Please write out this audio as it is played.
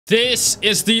This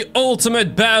is the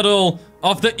ultimate battle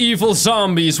of the evil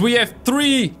zombies. We have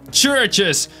 3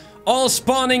 churches, all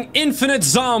spawning infinite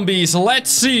zombies. Let's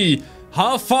see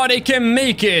how far they can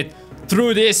make it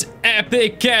through this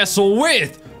epic castle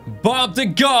with Bob the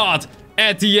God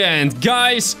at the end.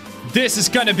 Guys, this is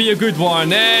gonna be a good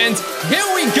one, and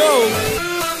here we go!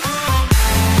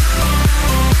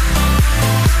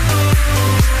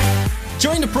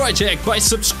 Join the project by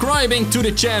subscribing to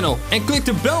the channel and click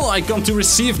the bell icon to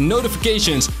receive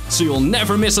notifications so you'll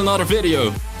never miss another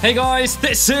video. Hey guys,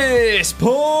 this is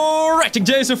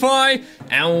ProjectJamesify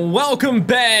and welcome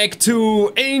back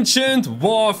to Ancient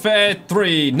Warfare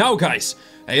 3. Now guys,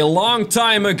 a long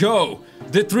time ago,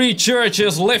 the 3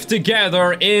 churches lived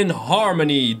together in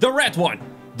harmony. The red one,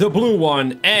 the blue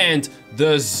one, and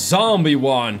the zombie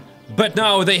one. But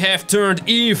now they have turned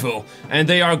evil and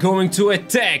they are going to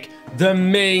attack the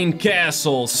main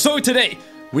castle. So today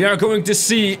we are going to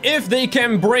see if they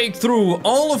can break through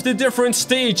all of the different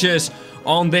stages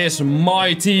on this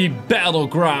mighty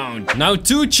battleground. Now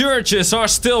 2 churches are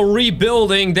still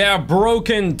rebuilding their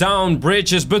broken down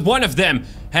bridges, but one of them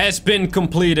has been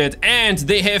completed and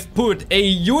they have put a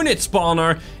unit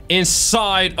spawner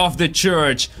inside of the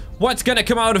church. What's gonna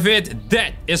come out of it?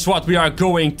 That is what we are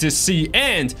going to see.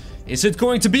 And is it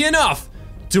going to be enough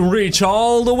to reach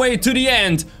all the way to the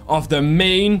end of the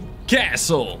main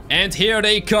castle? And here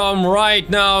they come right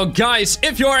now. Guys,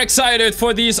 if you're excited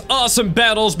for these awesome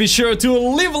battles, be sure to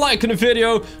leave a like on the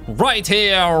video right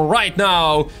here, right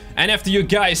now. And after you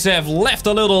guys have left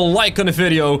a little like on the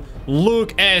video,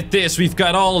 look at this. We've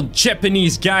got all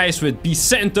Japanese guys with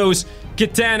bicentos,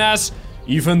 katanas.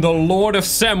 Even the Lord of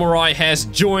Samurai has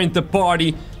joined the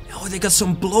party. Oh, they got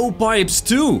some blowpipes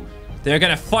too. They're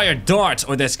gonna fire darts.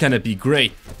 Oh, that's gonna be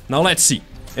great. Now let's see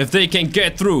if they can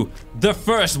get through the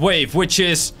first wave, which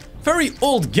is very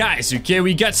old guys, okay?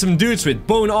 We got some dudes with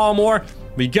bone armor.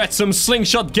 We got some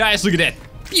slingshot guys. Look at that.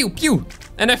 Pew, pew.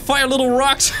 And they fire little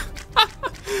rocks.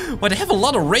 But they have a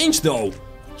lot of range, though.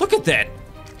 Look at that.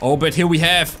 Oh, but here we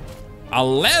have a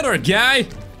ladder guy.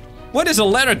 What is a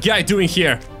ladder guy doing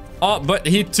here? Oh, but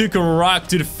he took a rock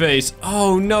to the face.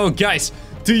 Oh, no, guys.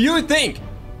 Do you think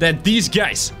that these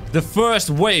guys, the first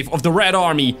wave of the Red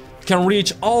Army, can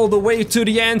reach all the way to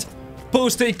the end?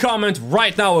 Post a comment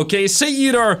right now, okay? Say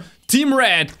either Team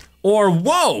Red or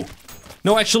WOW.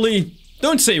 No, actually,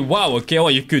 don't say WOW, okay?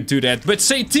 Well, you could do that. But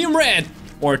say Team Red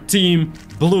or Team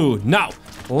Blue. Now,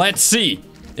 let's see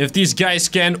if these guys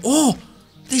can... Oh,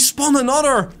 they spawned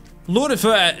another Lord of...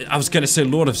 I was gonna say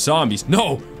Lord of Zombies.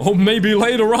 No. Oh, maybe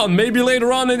later on. Maybe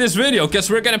later on in this video.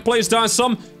 Because we're gonna place down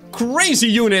some crazy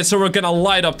units, so we're gonna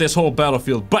light up this whole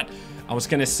battlefield. But I was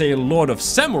gonna say Lord of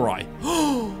Samurai.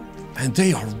 And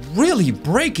they are really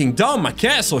breaking down my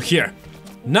castle here.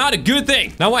 Not a good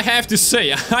thing. Now I have to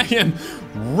say, I am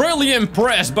really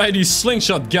impressed by these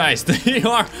slingshot guys. They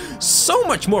are so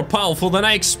much more powerful than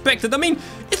I expected. I mean,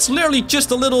 it's literally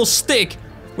just a little stick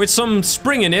with some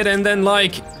spring in it, and then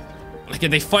like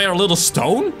they fire a little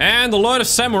stone. And the Lord of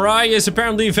Samurai is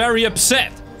apparently very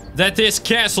upset that this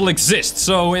castle exists.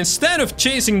 So instead of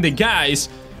chasing the guys,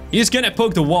 he's gonna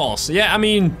poke the walls. Yeah, I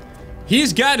mean,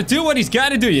 he's gotta do what he's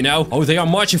gotta do, you know? Oh, they are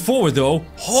marching forward, though.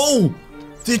 Oh,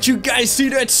 did you guys see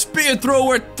that spear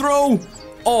thrower throw?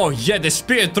 Oh, yeah, the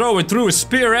spear thrower threw a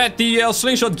spear at the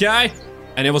slingshot guy.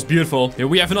 And it was beautiful. Here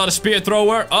we have another spear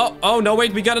thrower. Oh, no,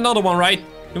 wait, we got another one, right?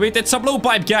 Wait, that's a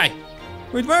blowpipe guy.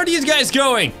 Wait, where are these guys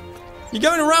going? You're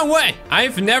going the wrong way.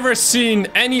 I've never seen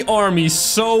any army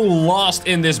so lost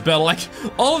in this battle. Like,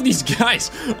 all of these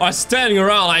guys are standing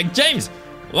around like, James,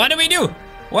 what do we do?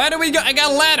 Where do we go? I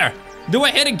got a ladder. Do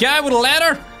I hit a guy with a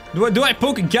ladder? Do I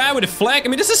poke a guy with a flag? I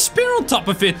mean, there's a spear on top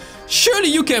of it. Surely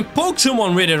you can poke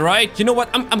someone with it, right? You know what?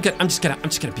 I'm just gonna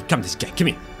become this guy. Come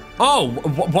here. Oh,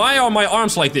 why are my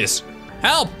arms like this?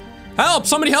 Help! Help!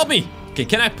 Somebody help me! Okay,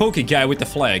 can I poke a guy with the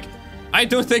flag? I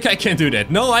don't think I can do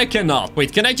that. No, I cannot.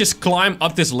 Wait, can I just climb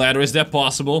up this ladder? Is that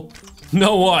possible?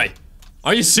 No way.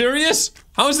 Are you serious?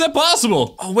 How is that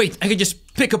possible? Oh, wait, I can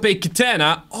just pick up a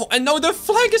katana. Oh, and no, the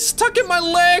flag is stuck in my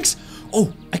legs.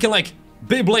 Oh, I can like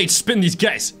Beyblade spin these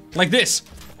guys like this.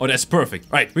 Oh, that's perfect.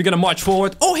 All right, we're gonna march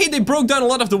forward. Oh, hey, they broke down a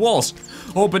lot of the walls.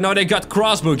 Oh, but now they got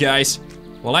crossbow guys.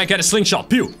 Well, I got a slingshot.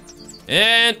 Pew.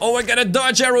 And, oh, I gotta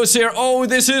dodge arrows here. Oh,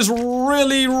 this is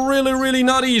really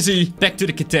not easy. Back to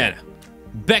the katana.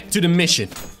 Back to the mission.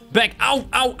 Back. Ow,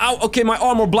 ow, ow. Okay, my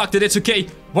armor blocked it. It's okay.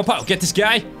 Wow, get this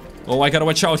guy. Oh, I gotta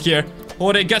watch out here.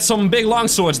 Oh, they got some big long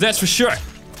swords, that's for sure.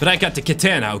 But I got the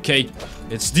katana, okay?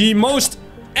 It's the most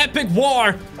epic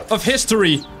war of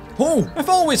history. Oh, I've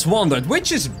always wondered,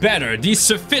 which is better? The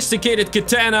sophisticated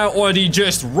katana or the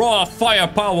just raw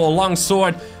firepower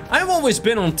longsword? I've always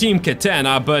been on Team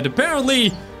Katana, but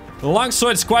apparently the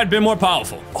longsword is quite a bit more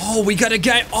powerful. Oh, we got a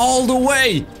guy all the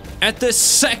way at the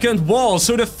second wall.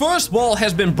 So the first wall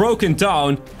has been broken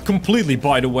down completely,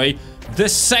 by the way. The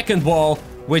second wall,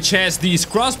 which has these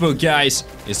crossbow guys,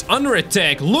 is under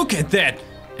attack. Look at that.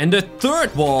 And the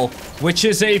third wall, which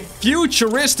is a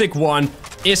futuristic one,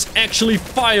 is actually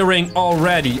firing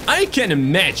already. I can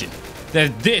imagine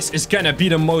that this is gonna be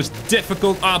the most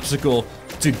difficult obstacle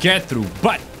to get through.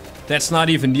 But that's not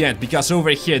even the end, because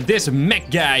over here, this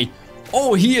mech guy,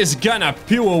 oh, he is gonna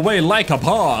peel away like a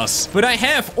boss. But I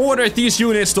have ordered these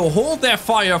units to hold their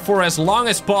fire for as long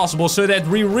as possible so that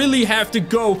we really have to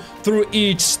go through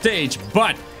each stage.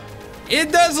 But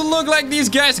it doesn't look like these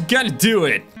guys are gonna do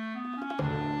it.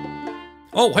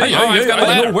 Oh, hey, I've got a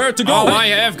ladder. I know where to go. Oh, I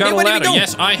have got a ladder.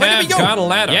 Yes, I have got a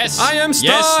ladder. Yes, I am stuck.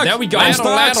 Yes, there we go. I'm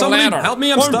stuck. Ladder. Help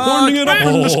me, I'm stuck. Pointing it up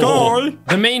in the sky.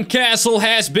 The main castle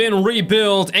has been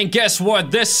rebuilt, and guess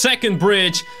what? The second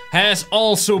bridge has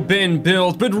also been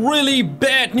built. But really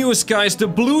bad news, guys. The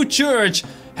Blue Church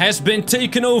has been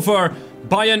taken over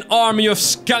by an army of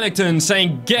skeletons.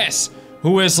 And guess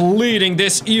who is leading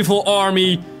this evil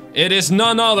army? It is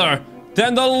none other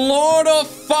than the Lord of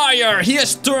Fire. He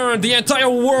has turned the entire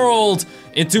world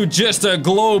into just a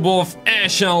globe of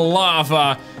ash and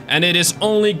lava. And it is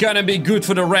only gonna be good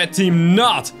for the red team,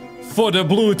 not for the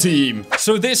blue team.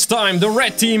 So this time, the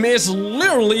red team is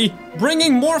literally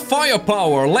bringing more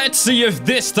firepower. Let's see if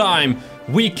this time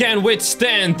we can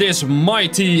withstand this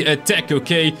mighty attack,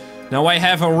 okay? Now, I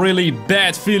have a really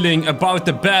bad feeling about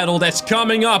the battle that's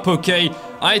coming up, okay?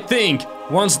 I think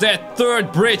once that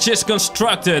third bridge is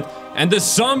constructed and the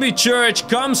zombie church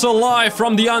comes alive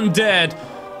from the undead,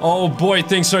 oh boy,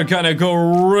 things are gonna go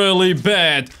really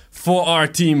bad for our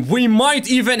team. We might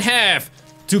even have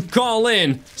to call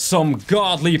in some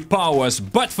godly powers.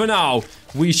 But for now,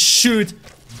 we should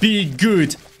be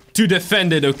good to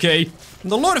defend it, okay?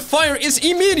 The Lord of Fire is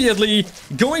immediately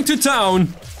going to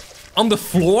town on the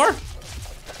floor.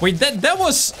 Wait, that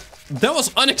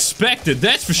was unexpected,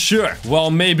 that's for sure.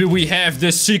 Well, maybe we have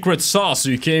this secret sauce,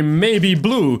 okay? Maybe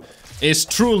blue is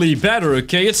truly better,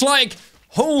 okay? It's like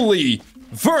holy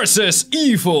versus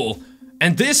evil.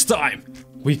 And this time,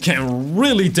 we can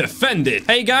really defend it.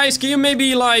 Hey guys, can you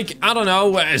maybe like, I don't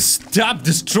know, stop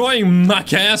destroying my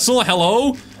castle?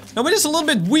 Hello? Now it is a little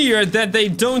bit weird that they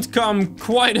don't come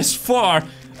quite as far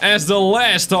as the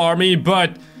last army,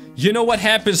 but you know what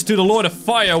happens to the Lord of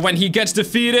Fire when he gets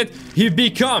defeated? He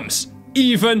becomes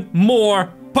even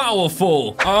more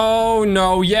powerful. Oh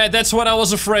no, yeah, that's what I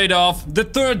was afraid of. The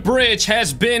third bridge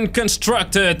has been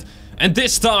constructed, and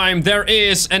this time there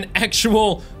is an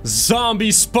actual zombie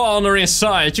spawner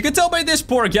inside. You can tell by this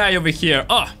poor guy over here.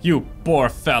 Ah, you poor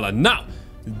fella. Now,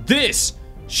 this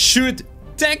should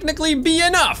technically be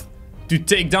enough to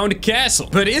take down the castle.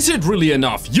 But is it really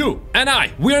enough? You and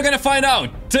I, we are gonna find out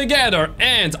together,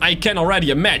 and I can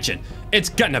already imagine it's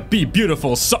gonna be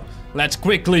beautiful. So, let's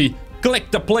quickly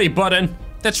click the play button.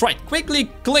 That's right, quickly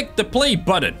click the play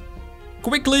button.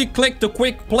 Quickly click the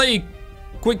quick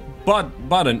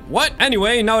button. What?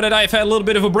 Anyway, now that I've had a little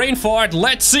bit of a brain fart,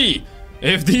 let's see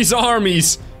if these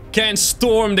armies can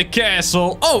storm the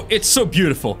castle. Oh, it's so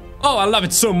beautiful. Oh, I love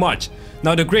it so much.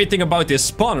 Now, the great thing about this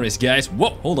spawner is, guys,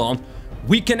 whoa, hold on.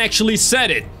 We can actually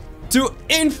set it to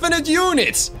infinite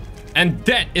units. And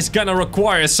that is gonna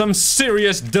require some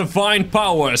serious divine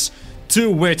powers to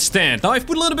withstand. Now, I've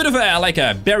put a little bit of like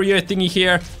a barrier thingy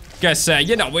here. Because,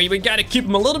 you know, we gotta keep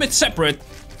them a little bit separate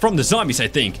from the zombies, I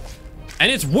think.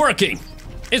 And it's working.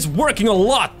 It's working a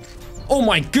lot. Oh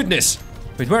my goodness.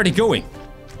 Wait, where are they going?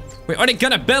 Wait, are they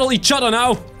gonna battle each other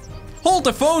now? Hold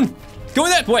the phone. Go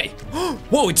that way.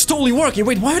 Whoa, it's totally working.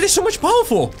 Wait, why are they so much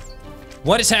powerful?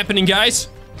 What is happening, guys?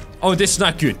 Oh, this is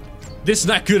not good. This is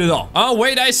not good at all. Oh,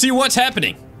 wait, I see what's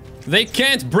happening. They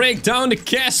can't break down the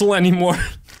castle anymore.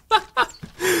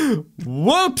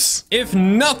 Whoops! If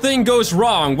nothing goes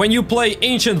wrong when you play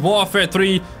Ancient Warfare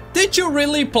 3, did you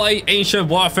really play Ancient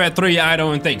Warfare 3? I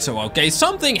don't think so, okay?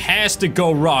 Something has to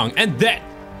go wrong, and that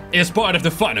is part of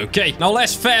the fun, okay? Now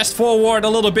let's fast forward a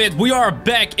little bit. We are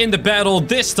back in the battle.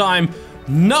 This time,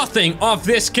 nothing of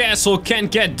this castle can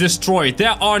get destroyed.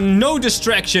 There are no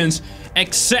distractions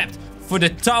except for the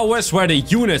towers where the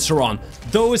units are on.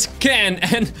 Those can,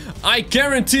 and I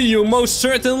guarantee you, most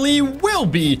certainly will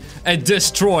be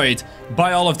destroyed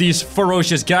by all of these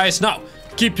ferocious guys. Now,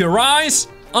 keep your eyes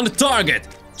on the target.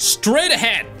 Straight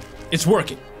ahead. It's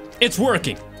working. It's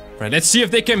working. Right, let's see if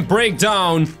they can break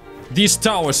down these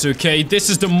towers, okay? This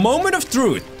is the moment of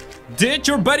truth. Did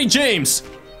your buddy James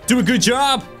do a good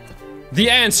job? The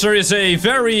answer is a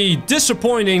very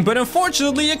disappointing but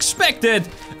unfortunately expected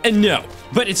and no.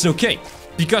 But it's okay,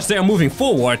 because they are moving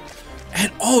forward.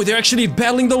 And oh, they're actually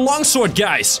battling the longsword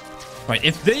guys. Right,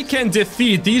 if they can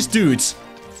defeat these dudes,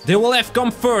 they will have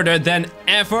come further than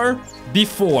ever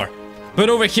before. But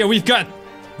over here we've got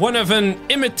one of an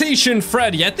imitation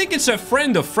Freddy. I think it's a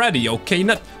friend of Freddy, okay?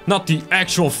 Not the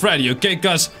actual Freddy, okay?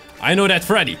 Because I know that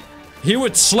Freddy. He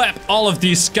would slap all of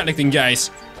these skeleton guys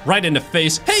right in the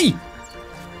face. Hey!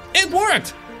 It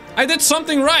worked! I did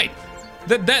something right.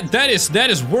 That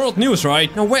is world news,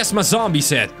 right? Now where's my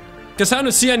zombies at? Because I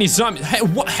don't see any zombies. Hey,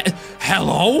 what?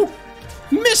 Hello?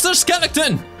 Mr.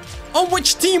 Skeleton! On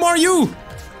which team are you?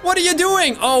 What are you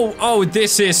doing? Oh,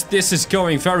 this is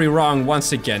going very wrong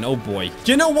once again. Oh boy.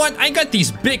 You know what? I got these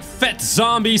big fat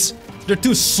zombies. They're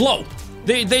too slow.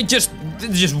 They just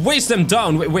waste them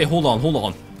down. Wait, hold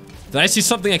on. Did I see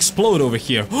something explode over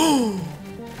here?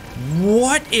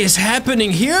 What is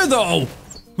happening here though?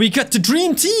 We got the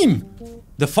dream team.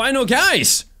 The final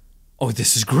guys. Oh,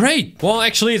 this is great. Well,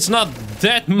 actually, it's not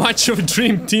that much of a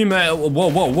dream team.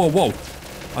 Whoa.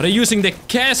 Are they using the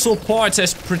castle parts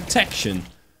as protection?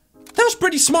 That was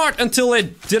pretty smart until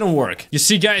it didn't work. You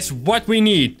see, guys, what we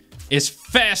need is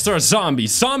faster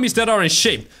zombies. Zombies that are in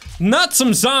shape. Not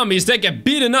some zombies that get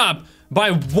beaten up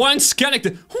by one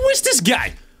skeleton. Who is this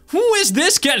guy? Who is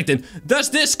this skeleton?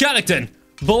 Does this skeleton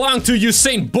belong to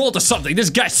Usain Bolt or something? This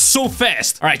guy's so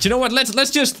fast. All right, you know what?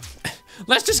 Let's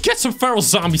just get some feral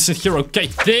zombies in here, okay?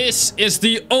 This is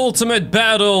the ultimate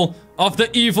battle of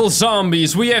the evil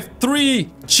zombies. We have 3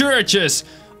 churches,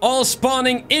 all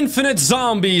spawning infinite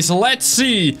zombies. Let's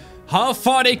see how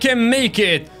far they can make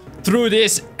it through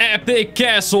this epic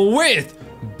castle with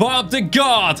Bob the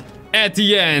God at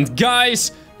the end.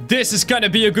 Guys, this is gonna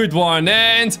be a good one.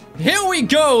 And here we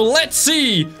go. Let's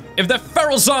see if the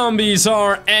feral zombies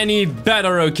are any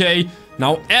better, okay?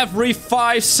 Now, every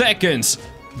 5 seconds,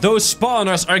 those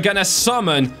spawners are gonna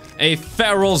summon a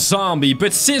feral zombie.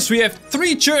 But since we have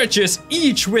 3 churches,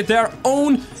 each with their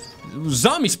own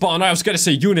zombie spawner, I was gonna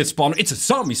say unit spawner, it's a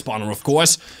zombie spawner of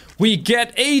course, we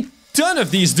get a ton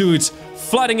of these dudes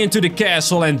flooding into the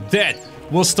castle, and that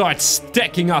will start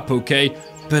stacking up, okay?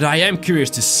 But I am curious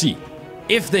to see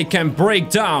if they can break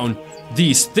down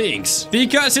these things,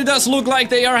 because it does look like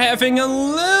they are having a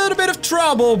little bit of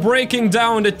trouble breaking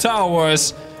down the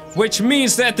towers, which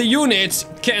means that the units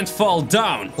can't fall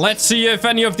down. Let's see if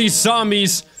any of these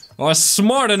zombies are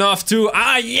smart enough to,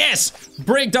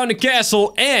 break down the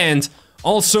castle and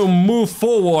also move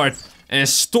forward and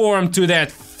storm to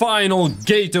that final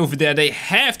gate over there. They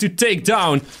have to take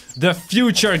down the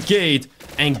future gate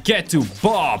and get to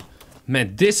Bob.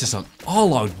 Man, this is an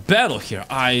all-out battle here.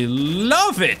 I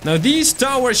love it. Now, these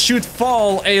towers should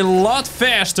fall a lot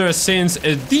faster since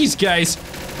these guys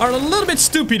are a little bit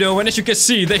stupido, and as you can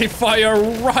see, they fire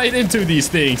right into these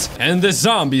things. And the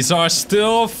zombies are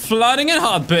still flooding and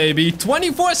hot, baby.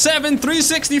 24/7,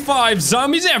 365,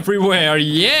 zombies everywhere,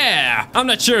 yeah! I'm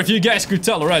not sure if you guys could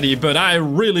tell already, but I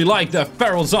really like the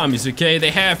feral zombies, okay?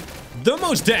 They have the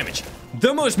most damage,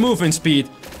 the most movement speed,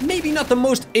 maybe not the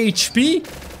most HP,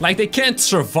 like they can't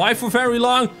survive for very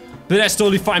long, but that's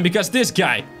totally fine because this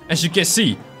guy, as you can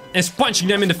see, is punching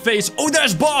them in the face. Oh,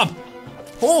 there's Bob!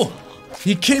 Oh!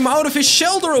 He came out of his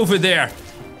shelter over there.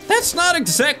 That's not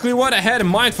exactly what I had in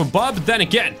mind for Bob, but then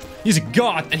again, he's a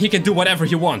god and he can do whatever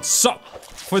he wants. So,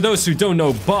 for those who don't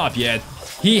know Bob yet,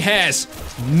 he has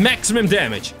maximum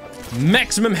damage,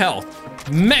 maximum health,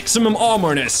 maximum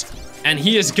armorness, and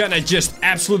he is gonna just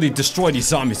absolutely destroy these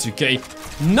zombies, okay?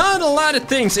 Not a lot of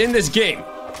things in this game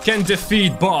can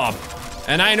defeat Bob,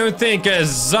 and I don't think a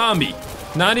zombie,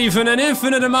 not even an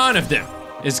infinite amount of them,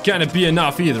 is gonna be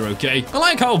enough either, okay? I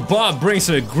like how Bob brings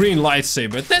a green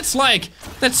lightsaber.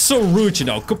 That's so rude, you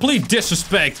know. Complete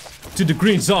disrespect to the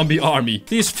green zombie army.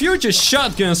 These future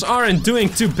shotguns aren't doing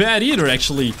too bad either,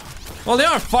 actually. Well, they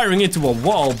are firing into a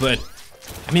wall, but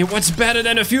I mean, what's better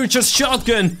than a future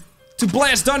shotgun to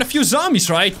blast down a few zombies,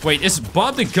 right? Wait, is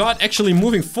Bob the God actually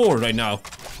moving forward right now?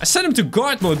 I set him to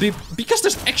guard mode because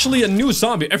there's actually a new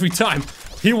zombie every time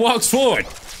he walks forward.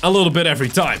 A little bit every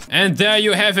time. And there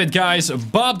you have it, guys.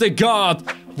 Bob the God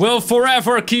will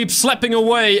forever keep slapping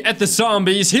away at the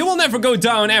zombies. He will never go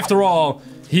down after all.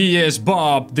 He is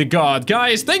Bob the God.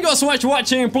 Guys, thank you all so much for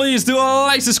watching. Please do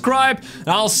like, subscribe.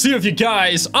 I'll see you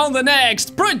guys on the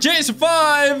next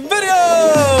ProjectJamesify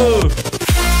video.